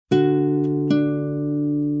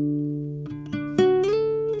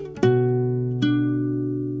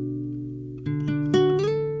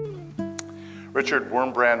Richard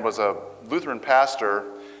Wurmbrand was a Lutheran pastor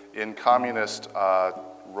in communist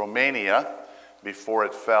Romania before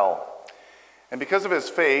it fell. And because of his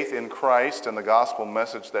faith in Christ and the gospel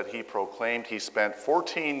message that he proclaimed, he spent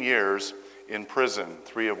 14 years in prison,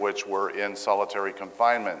 3 of which were in solitary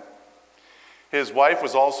confinement. His wife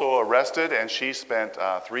was also arrested, and she spent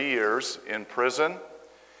 3 years in prison.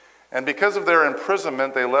 And because of their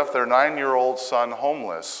imprisonment, they left their 9-year-old son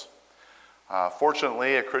homeless.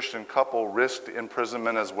 Fortunately, a Christian couple risked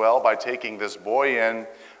imprisonment as well by taking this boy in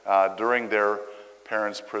during their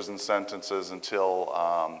parents' prison sentences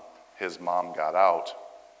until his mom got out.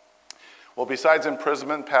 Well, besides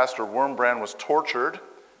imprisonment, Pastor Wurmbrand was tortured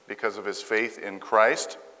because of his faith in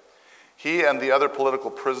Christ. He and the other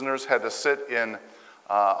political prisoners had to sit in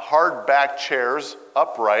hard-back chairs,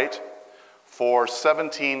 upright, for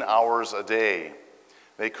 17 hours a day.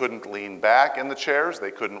 They couldn't lean back in the chairs.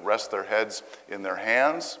 They couldn't rest their heads in their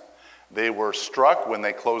hands. They were struck when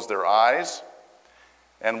they closed their eyes.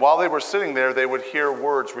 And while they were sitting there, they would hear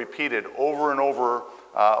words repeated over and over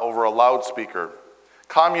over a loudspeaker.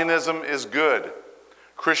 Communism is good.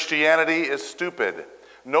 Christianity is stupid.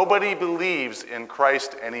 Nobody believes in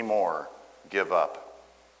Christ anymore. Give up.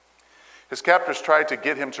 His captors tried to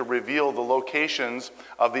get him to reveal the locations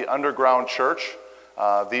of the underground church.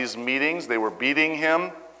 These meetings, they were beating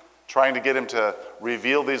him, trying to get him to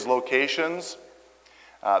reveal these locations.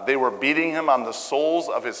 They were beating him on the soles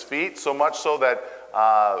of his feet, so much so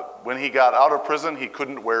that when he got out of prison, he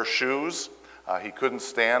couldn't wear shoes. He couldn't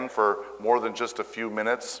stand for more than just a few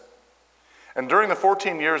minutes. And during the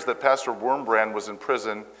 14 years that Pastor Wurmbrand was in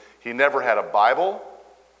prison, he never had a Bible,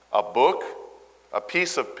 a book, a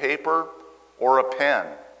piece of paper, or a pen.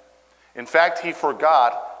 In fact, he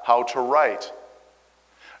forgot how to write.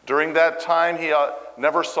 During that time, he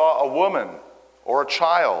never saw a woman or a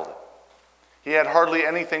child. He had hardly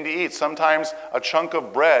anything to eat. Sometimes a chunk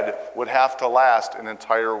of bread would have to last an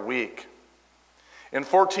entire week. In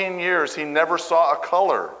 14 years, he never saw a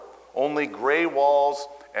color, only gray walls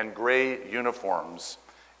and gray uniforms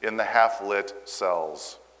in the half-lit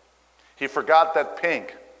cells. He forgot that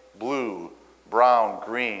pink, blue, brown,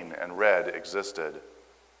 green, and red existed.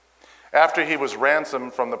 After he was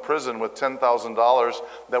ransomed from the prison with $10,000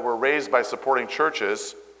 that were raised by supporting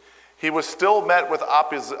churches, he was still met with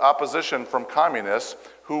opposition from communists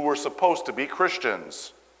who were supposed to be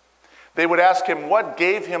Christians. They would ask him what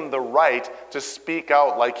gave him the right to speak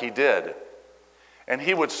out like he did. And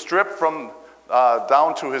he would strip from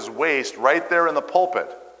down to his waist right there in the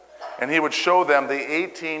pulpit. And he would show them the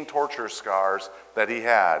 18 torture scars that he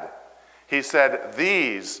had. He said,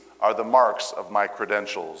 "These are the marks of my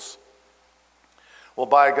credentials." Well,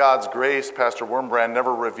 by God's grace, Pastor Wurmbrand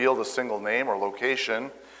never revealed a single name or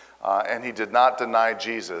location, and he did not deny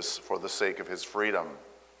Jesus for the sake of his freedom.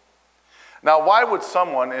 Now, why would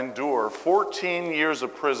someone endure 14 years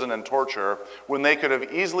of prison and torture when they could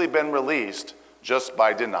have easily been released just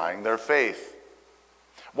by denying their faith?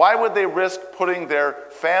 Why would they risk putting their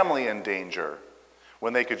family in danger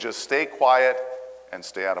when they could just stay quiet and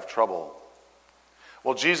stay out of trouble?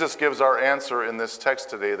 Well, Jesus gives our answer in this text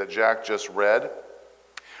today that Jack just read.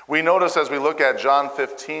 We notice as we look at John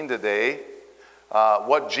 15 today,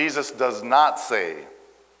 what Jesus does not say.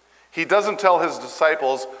 He doesn't tell his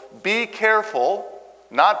disciples, "Be careful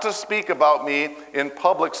not to speak about me in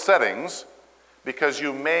public settings because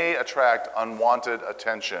you may attract unwanted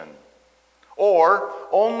attention." Or,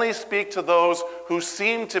 "Only speak to those who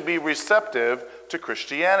seem to be receptive to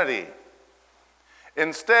Christianity."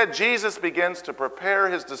 Instead, Jesus begins to prepare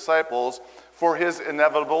his disciples for his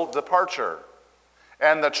inevitable departure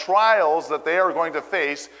and the trials that they are going to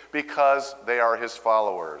face because they are his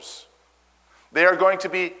followers. They are going to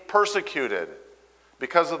be persecuted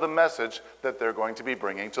because of the message that they're going to be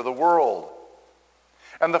bringing to the world.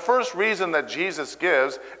 And the first reason that Jesus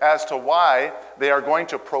gives as to why they are going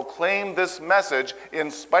to proclaim this message in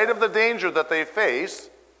spite of the danger that they face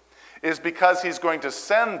is because he's going to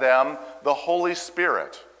send them the Holy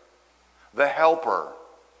Spirit, the Helper.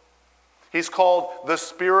 He's called the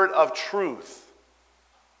Spirit of Truth.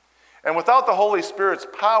 And without the Holy Spirit's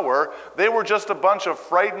power, they were just a bunch of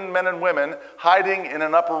frightened men and women hiding in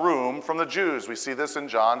an upper room from the Jews. We see this in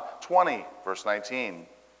John 20, verse 19.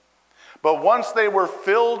 But once they were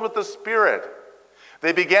filled with the Spirit,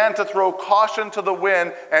 they began to throw caution to the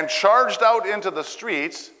wind and charged out into the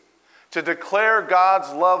streets to declare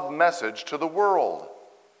God's love message to the world.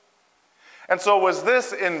 And so was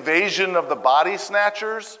this invasion of the body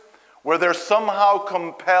snatchers, where they're somehow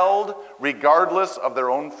compelled regardless of their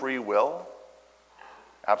own free will?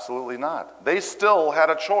 Absolutely not. They still had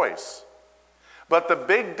a choice. But the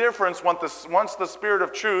big difference once the Spirit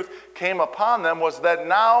of truth came upon them was that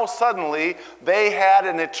now suddenly they had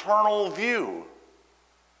an eternal view.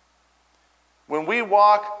 When we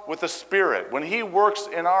walk with the Spirit, when He works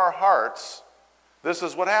in our hearts, this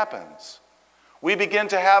is what happens. We begin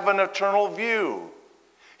to have an eternal view.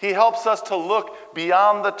 He helps us to look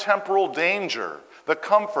beyond the temporal danger, the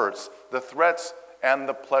comforts, the threats, and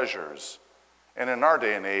the pleasures. And in our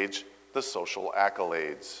day and age, the social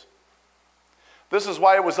accolades. This is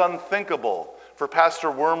why it was unthinkable for Pastor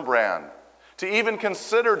Wurmbrand to even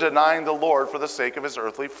consider denying the Lord for the sake of his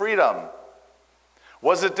earthly freedom.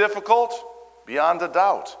 Was it difficult? Beyond a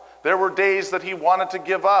doubt. There were days that he wanted to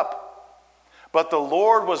give up. But the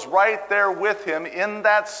Lord was right there with him in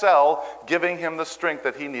that cell, giving him the strength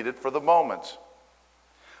that he needed for the moment.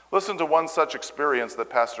 Listen to one such experience that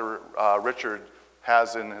Pastor Richard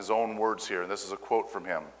has in his own words here. And this is a quote from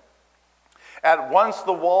him. At once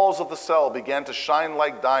the walls of the cell began to shine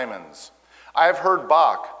like diamonds. I have heard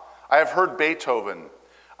Bach. I have heard Beethoven.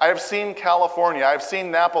 I have seen California. I have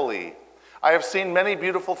seen Napoli. I have seen many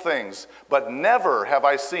beautiful things, but never have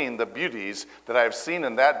I seen the beauties that I have seen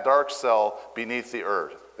in that dark cell beneath the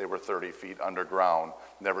earth. They were 30 feet underground,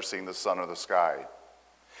 never seeing the sun or the sky.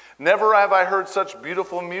 Never have I heard such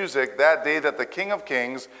beautiful music that day that the King of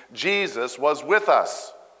Kings, Jesus, was with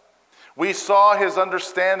us. We saw his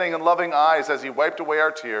understanding and loving eyes as he wiped away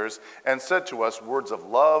our tears and said to us words of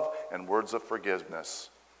love and words of forgiveness.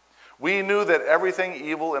 We knew that everything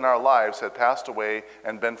evil in our lives had passed away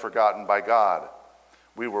and been forgotten by God.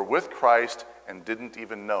 We were with Christ and didn't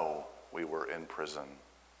even know we were in prison.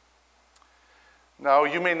 Now,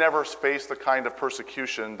 you may never face the kind of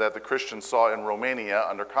persecution that the Christians saw in Romania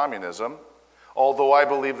under communism, although I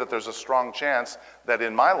believe that there's a strong chance that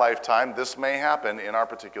in my lifetime this may happen in our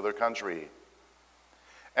particular country.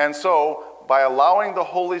 And so, by allowing the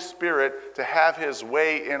Holy Spirit to have his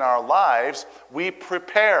way in our lives, we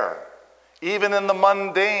prepare, even in the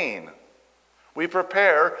mundane. We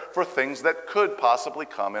prepare for things that could possibly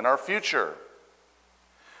come in our future.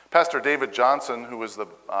 Pastor David Johnson, who is the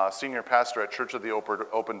senior pastor at Church of the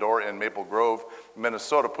Open Door in Maple Grove,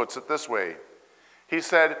 Minnesota, puts it this way. He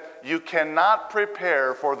said, "You cannot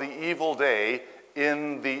prepare for the evil day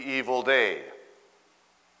in the evil day.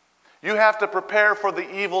 You have to prepare for the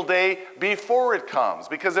evil day before it comes,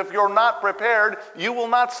 because if you're not prepared, you will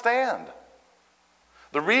not stand."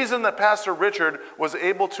 The reason that Pastor Richard was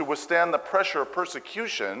able to withstand the pressure of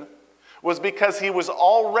persecution was because he was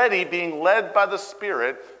already being led by the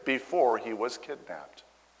Spirit before he was kidnapped.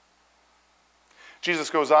 Jesus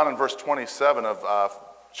goes on in verse 27 of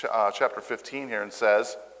chapter 15 here and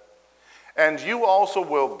says, "And you also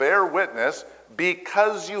will bear witness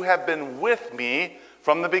because you have been with me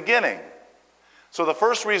from the beginning." So the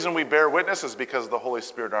first reason we bear witness is because of the Holy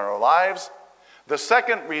Spirit in our lives. The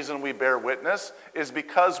second reason we bear witness is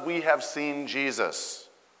because we have seen Jesus.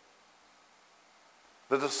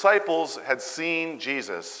 The disciples had seen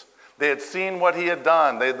Jesus. They had seen what he had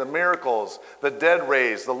done. They had the miracles, the dead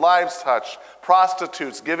raised, the lives touched,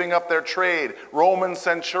 prostitutes giving up their trade, Roman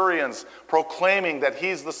centurions proclaiming that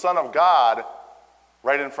he's the Son of God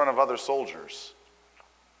right in front of other soldiers.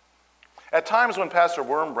 At times when Pastor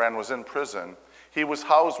Wurmbrand was in prison, he was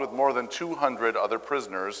housed with more than 200 other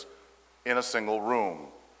prisoners in a single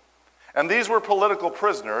room. And these were political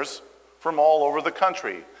prisoners from all over the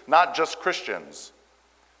country, not just Christians.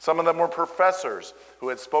 Some of them were professors who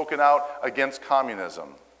had spoken out against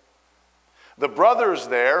communism. The brothers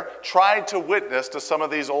there tried to witness to some of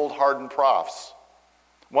these old hardened profs.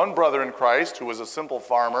 One brother in Christ, who was a simple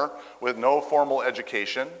farmer with no formal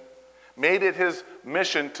education, made it his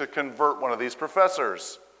mission to convert one of these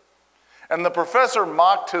professors. And the professor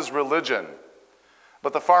mocked his religion.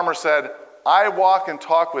 But the farmer said, "I walk and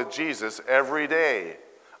talk with Jesus every day.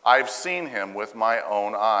 I've seen him with my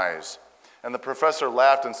own eyes." And the professor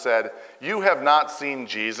laughed and said, "You have not seen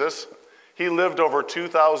Jesus. He lived over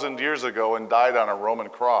 2,000 years ago and died on a Roman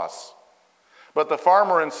cross." But the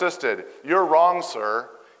farmer insisted, "You're wrong, sir.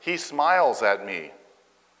 He smiles at me."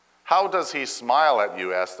 "How does he smile at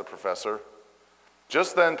you?" asked the professor.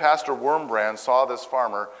 Just then, Pastor Wurmbrand saw this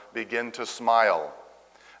farmer begin to smile.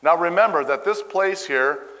 Now remember that this place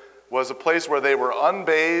here was a place where they were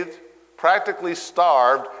unbathed, practically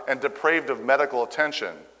starved, and deprived of medical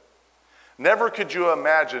attention. Never could you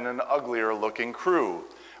imagine an uglier looking crew.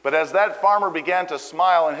 But as that farmer began to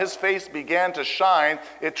smile and his face began to shine,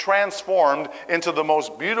 it transformed into the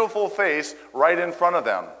most beautiful face right in front of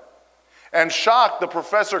them. And shocked, the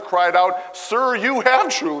professor cried out, "Sir, you have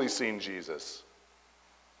truly seen Jesus."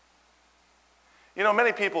 You know,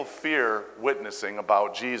 many people fear witnessing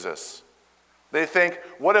about Jesus. They think,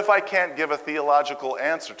 what if I can't give a theological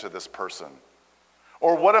answer to this person?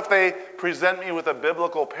 Or what if they present me with a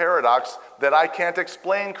biblical paradox that I can't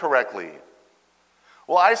explain correctly?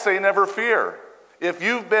 Well, I say never fear. If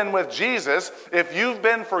you've been with Jesus, if you've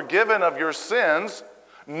been forgiven of your sins,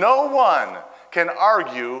 no one can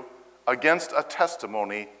argue against a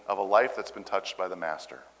testimony of a life that's been touched by the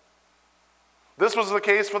Master. This was the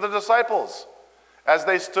case for the disciples as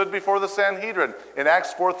they stood before the Sanhedrin. In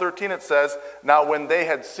Acts 4:13 it says, "Now when they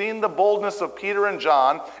had seen the boldness of Peter and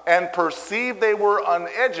John and perceived they were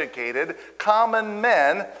uneducated, common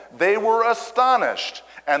men, they were astonished,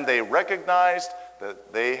 and they recognized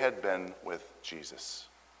that they had been with Jesus."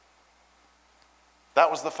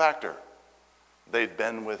 That was the factor. They'd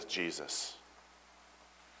been with Jesus.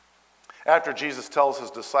 After Jesus tells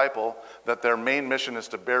his disciple that their main mission is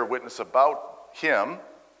to bear witness about him,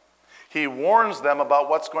 he warns them about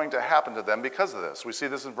what's going to happen to them because of this. We see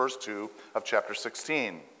this in verse 2 of chapter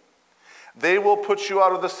 16. "They will put you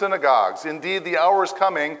out of the synagogues. Indeed, the hour is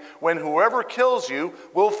coming when whoever kills you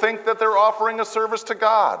will think that they're offering a service to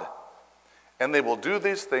God. And they will do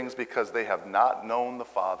these things because they have not known the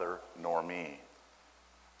Father nor me."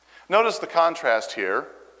 Notice the contrast here.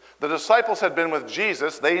 The disciples had been with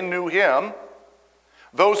Jesus. They knew him.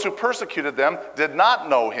 Those who persecuted them did not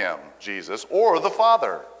know him, Jesus, or the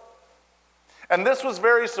Father. And this was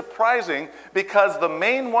very surprising because the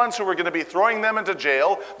main ones who were going to be throwing them into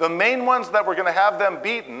jail, the main ones that were going to have them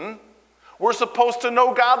beaten, were supposed to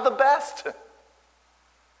know God the best.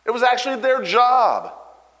 It was actually their job.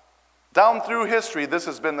 Down through history, this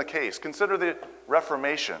has been the case. Consider the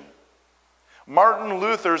Reformation. Martin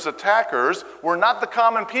Luther's attackers were not the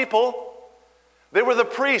common people. They were the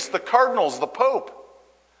priests, the cardinals, the pope,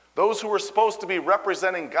 those who were supposed to be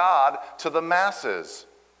representing God to the masses.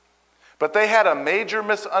 But they had a major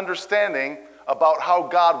misunderstanding about how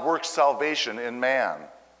God works salvation in man.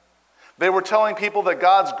 They were telling people that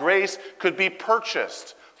God's grace could be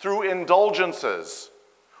purchased through indulgences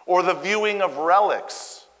or the viewing of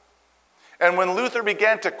relics. And when Luther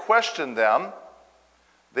began to question them,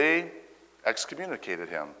 they excommunicated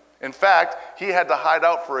him. In fact, he had to hide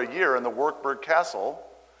out for a year in the Wartburg Castle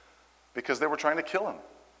because they were trying to kill him.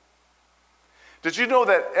 Did you know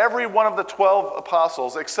that every one of the 12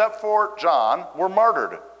 apostles, except for John, were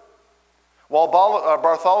martyred? While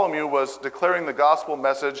Bartholomew was declaring the gospel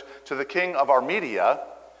message to the king of Armenia,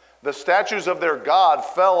 the statues of their god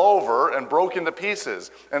fell over and broke into pieces.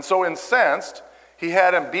 And so incensed, he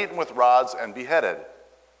had him beaten with rods and beheaded.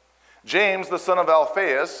 James, the son of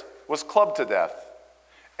Alphaeus, was clubbed to death.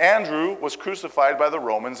 Andrew was crucified by the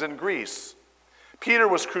Romans in Greece. Peter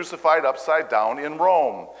was crucified upside down in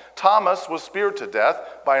Rome. Thomas was speared to death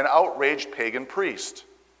by an outraged pagan priest.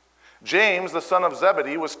 James, the son of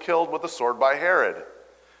Zebedee, was killed with a sword by Herod.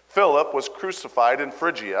 Philip was crucified in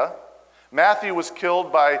Phrygia. Matthew was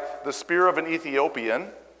killed by the spear of an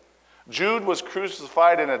Ethiopian. Jude was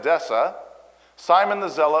crucified in Edessa. Simon the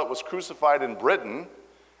Zealot was crucified in Britain.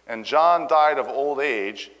 And John died of old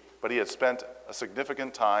age, but he had spent a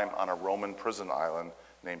significant time on a Roman prison island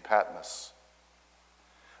named Patmos.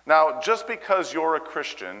 Now, just because you're a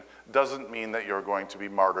Christian doesn't mean that you're going to be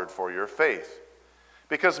martyred for your faith,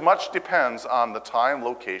 because much depends on the time,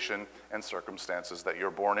 location, and circumstances that you're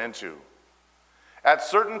born into. At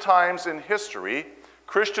certain times in history,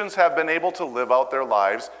 Christians have been able to live out their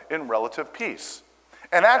lives in relative peace.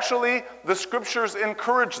 And actually, the scriptures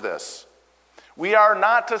encourage this. We are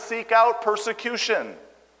not to seek out persecution.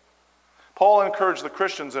 Paul encouraged the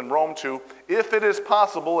Christians in Rome to, if it is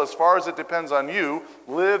possible, as far as it depends on you,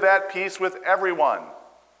 live at peace with everyone.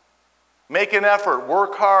 Make an effort,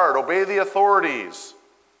 work hard, obey the authorities,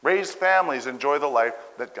 raise families, enjoy the life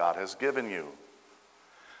that God has given you.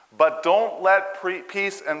 But don't let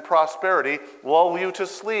peace and prosperity lull you to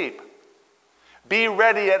sleep. Be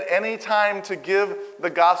ready at any time to give the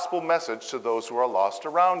gospel message to those who are lost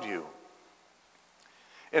around you.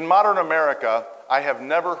 In modern America, I have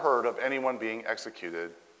never heard of anyone being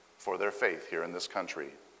executed for their faith here in this country.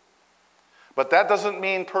 But that doesn't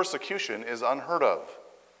mean persecution is unheard of.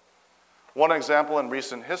 One example in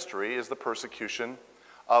recent history is the persecution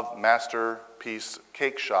of Masterpiece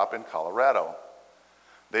Cake Shop in Colorado.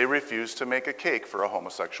 They refused to make a cake for a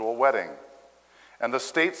homosexual wedding, and the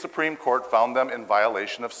state Supreme Court found them in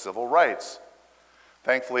violation of civil rights.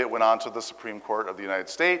 Thankfully, it went on to the Supreme Court of the United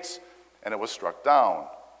States, and it was struck down.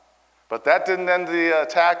 But that didn't end the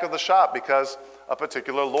attack of the shop, because a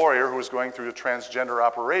particular lawyer who was going through a transgender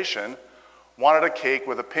operation wanted a cake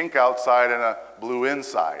with a pink outside and a blue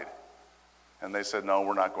inside. And they said, no,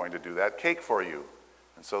 we're not going to do that cake for you.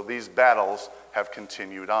 And so these battles have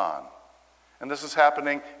continued on. And this is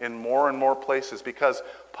happening in more and more places because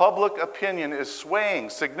public opinion is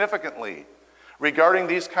swaying significantly regarding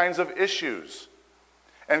these kinds of issues.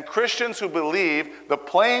 And Christians who believe the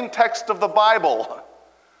plain text of the Bible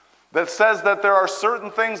that says that there are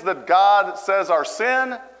certain things that God says are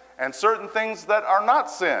sin and certain things that are not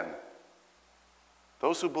sin,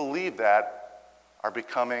 those who believe that are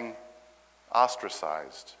becoming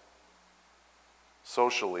ostracized,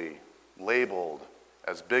 socially labeled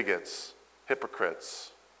as bigots,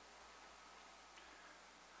 hypocrites.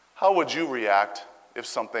 How would you react if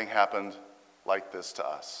something happened like this to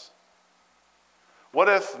us? What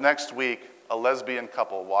if next week a lesbian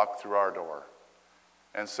couple walked through our door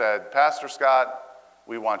and said, "Pastor Scott,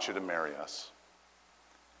 we want you to marry us"?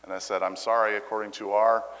 And I said, "I'm sorry, according to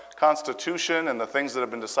our Constitution and the things that have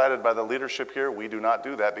been decided by the leadership here, we do not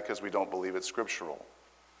do that because we don't believe it's scriptural."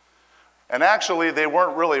 And actually, they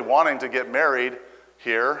weren't really wanting to get married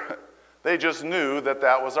here. They just knew that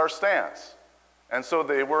that was our stance. And so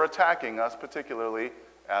they were attacking us, particularly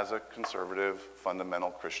as a conservative,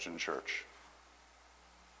 fundamental Christian church.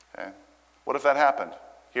 Okay? What if that happened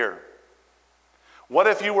here? What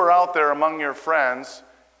if you were out there among your friends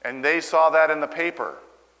and they saw that in the paper?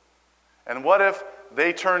 And what if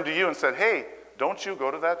they turned to you and said, "Hey, don't you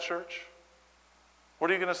go to that church?" What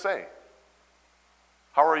are you going to say?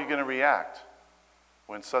 How are you going to react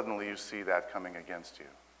when suddenly you see that coming against you?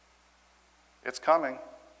 It's coming.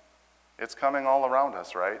 It's coming all around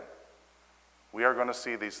us, right? We are going to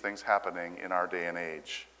see these things happening in our day and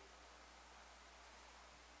age.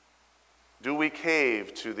 Do we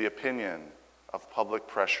cave to the opinion of public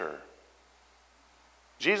pressure?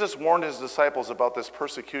 Jesus warned his disciples about this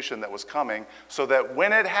persecution that was coming so that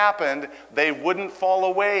when it happened, they wouldn't fall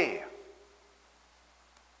away.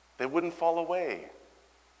 They wouldn't fall away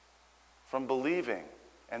from believing.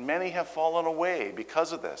 And many have fallen away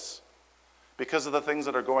because of this, because of the things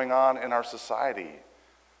that are going on in our society.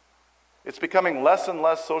 It's becoming less and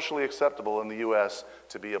less socially acceptable in the U.S.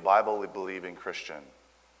 to be a Bible-believing Christian.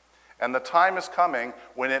 And the time is coming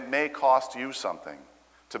when it may cost you something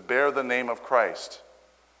to bear the name of Christ.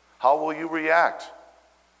 How will you react?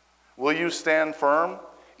 Will you stand firm,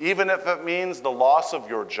 even if it means the loss of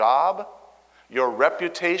your job, your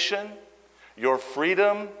reputation, your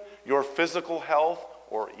freedom, your physical health,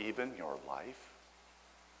 or even your life?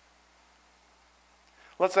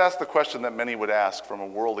 Let's ask the question that many would ask from a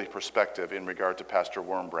worldly perspective in regard to Pastor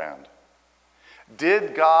Wurmbrand.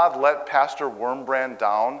 Did God let Pastor Wurmbrand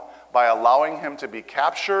down by allowing him to be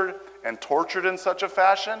captured and tortured in such a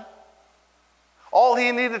fashion? All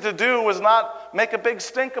he needed to do was not make a big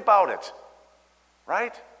stink about it,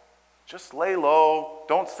 right? Just lay low,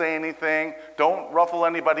 don't say anything, don't ruffle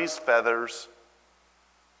anybody's feathers.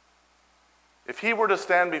 If he were to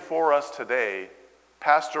stand before us today,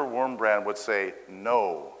 Pastor Wurmbrand would say,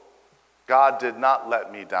 "No, God did not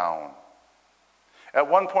let me down." At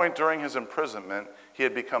one point during his imprisonment, he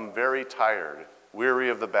had become very tired, weary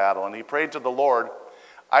of the battle, and he prayed to the Lord,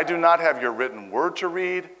 "I do not have your written word to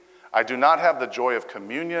read. I do not have the joy of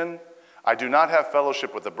communion. I do not have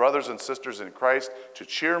fellowship with the brothers and sisters in Christ to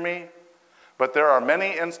cheer me. But there are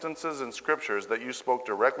many instances in scriptures that you spoke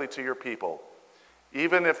directly to your people,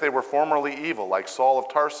 even if they were formerly evil, like Saul of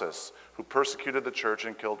Tarsus, who persecuted the church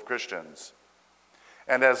and killed Christians.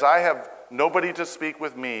 And as I have nobody to speak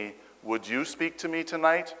with me, would you speak to me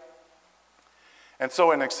tonight?" And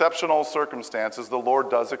so in exceptional circumstances, the Lord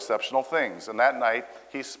does exceptional things. And that night,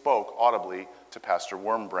 he spoke audibly to Pastor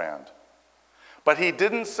Wurmbrand. But he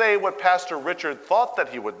didn't say what Pastor Richard thought that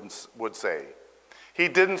he would say. He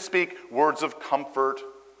didn't speak words of comfort,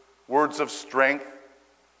 words of strength.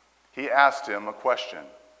 He asked him a question.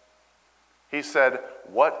 He said,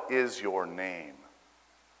 "What is your name?"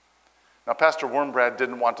 Now, Pastor Wurmbrand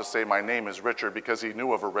didn't want to say, "My name is Richard," because he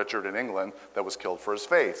knew of a Richard in England that was killed for his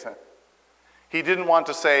faith. He didn't want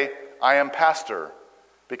to say, "I am pastor,"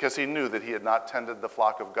 because he knew that he had not tended the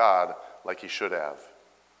flock of God like he should have.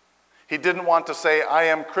 He didn't want to say, "I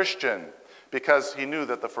am Christian," because he knew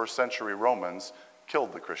that the first century Romans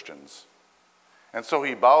killed the Christians. And so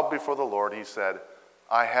he bowed before the Lord. He said,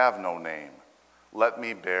 "I have no name. Let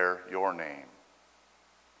me bear your name."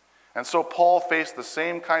 And so Paul faced the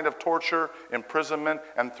same kind of torture, imprisonment,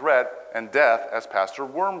 and threat and death as Pastor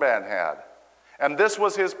Wurmbrand had. And this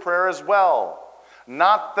was his prayer as well.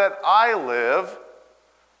 "Not that I live,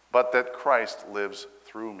 but that Christ lives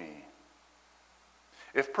through me."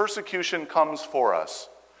 If persecution comes for us,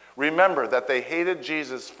 remember that they hated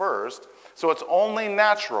Jesus first, so it's only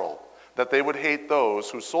natural that they would hate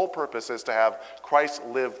those whose sole purpose is to have Christ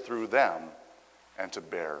live through them and to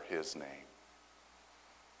bear his name.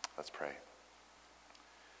 Let's pray.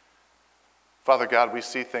 Father God, we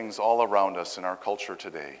see things all around us in our culture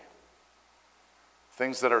today.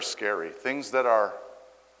 Things that are scary, things that are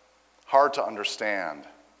hard to understand.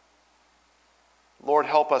 Lord,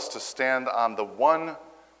 help us to stand on the one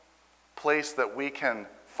place that we can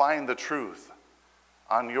find the truth,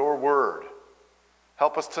 on your word.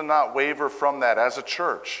 Help us to not waver from that as a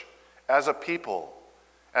church, as a people,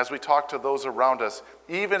 as we talk to those around us,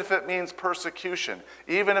 even if it means persecution,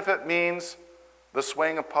 even if it means the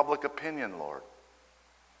swaying of public opinion, Lord.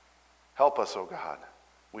 Help us, O God.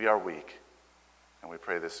 We are weak, and we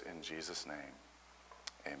pray this in Jesus' name.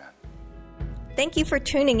 Amen. Thank you for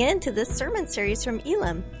tuning in to this sermon series from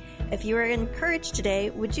Elim. If you are encouraged today,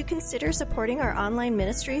 would you consider supporting our online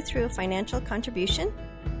ministry through a financial contribution?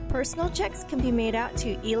 Personal checks can be made out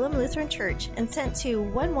to Elim Lutheran Church and sent to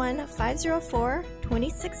 11504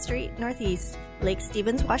 26th Street Northeast, Lake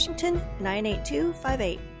Stevens, Washington,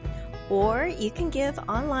 98258. Or you can give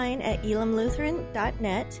online at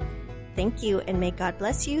elimlutheran.net. Thank you, and may God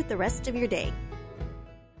bless you the rest of your day.